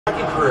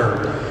hockey career.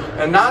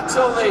 And not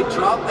till they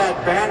dropped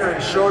that banner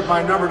and showed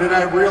my number did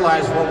I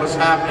realize what was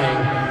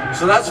happening.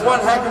 So that's one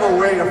heck of a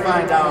way to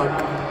find out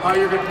how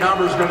your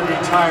number is going to be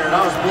tired.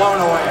 I was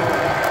blown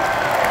away.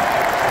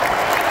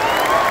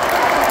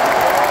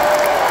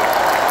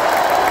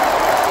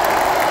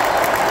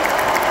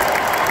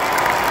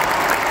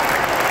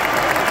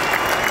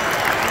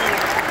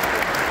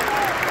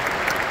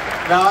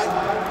 Now,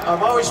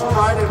 I've always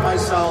prided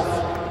myself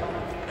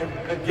in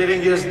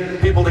getting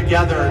people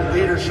together in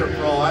leadership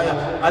role.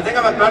 I think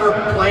I'm a better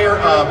player,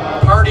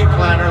 party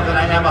planner than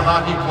I am a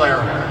hockey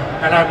player.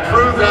 And I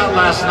proved that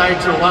last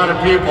night to a lot of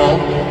people.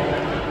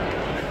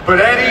 But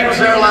Eddie was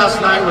there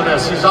last night with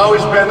us. He's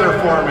always been there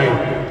for me,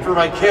 for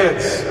my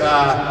kids.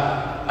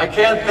 I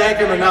can't thank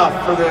him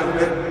enough for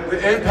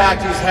the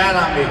impact he's had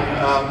on me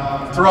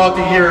throughout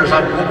the years.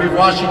 We've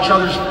watched each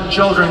other's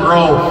children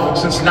grow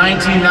since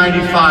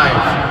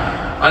 1995.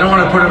 I don't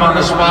want to put him on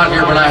the spot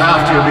here, but I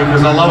have to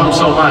because I love him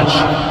so much.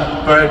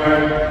 But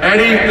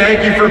Eddie, thank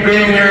you for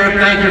being here.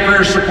 Thank you for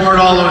your support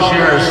all those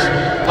years.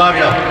 Love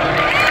you.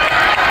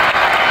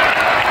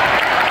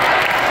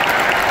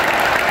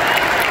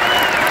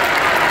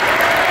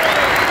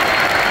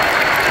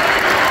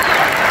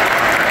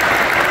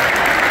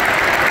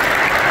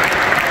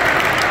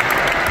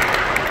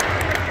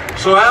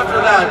 So after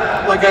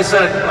that, like I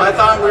said, I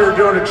thought we were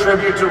doing a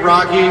tribute to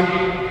Rocky.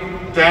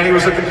 Danny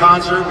was at the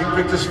concert, we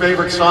picked his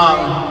favorite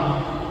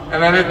song, and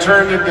then it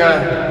turned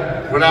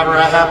into whatever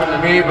happened to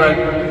me,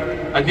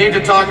 but I need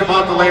to talk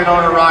about the late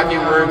owner Rocky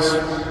Wirtz.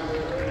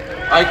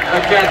 I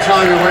can't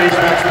tell you what he's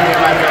meant to me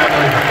and my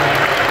family.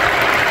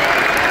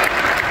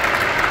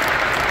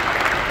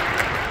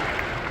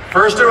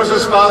 First it was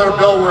his father,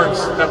 Bill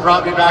Wirtz, that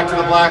brought me back to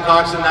the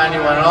Blackhawks in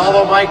 '91, and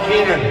although Mike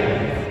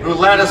Keenan, who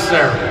led us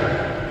there,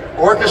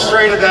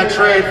 orchestrated that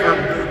trade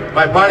for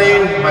my buddy,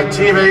 my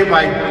teammate,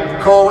 my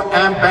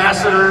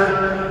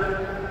co-ambassador.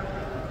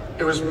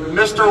 It was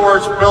Mr.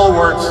 Wirtz, Bill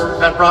Wirtz,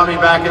 that brought me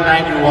back in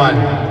 '91.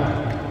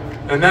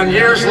 And then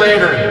years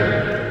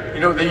later,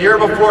 you know, the year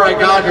before I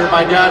got here,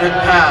 my dad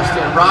had passed,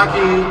 and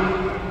Rocky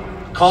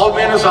called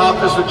me in his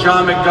office with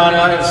John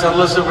McDonough and said,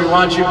 listen, we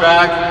want you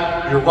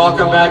back. You're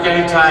welcome back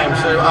anytime.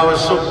 So I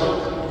was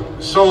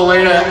so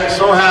elated,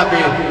 so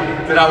happy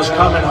that I was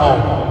coming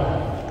home.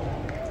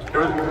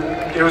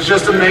 It was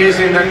just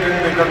amazing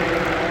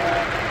that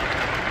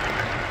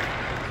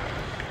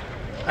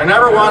I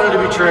never wanted to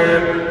be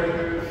traded.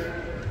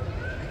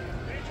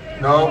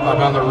 No, I'm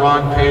on the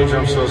wrong page,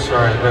 I'm so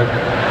sorry. But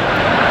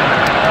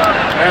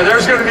hey,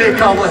 there's going to be a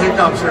couple of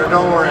hiccups here,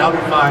 don't worry, I'll be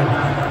fine.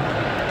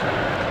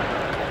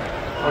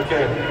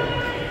 Okay.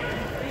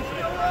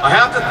 I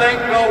have to thank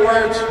Bill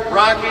Wirtz,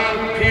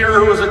 Rocky, Peter,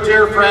 who was a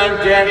dear friend,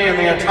 Danny, and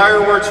the entire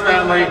Wirtz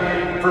family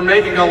for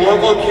making a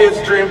local kid's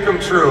dream come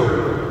true,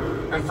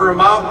 and for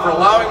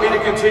allowing me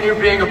to continue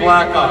being a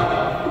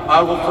Blackhawk.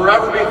 I will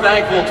forever be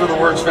thankful to the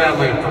Wirtz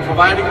family for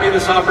providing me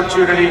this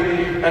opportunity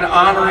and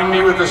honoring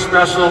me with a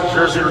special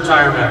Jersey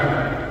retirement.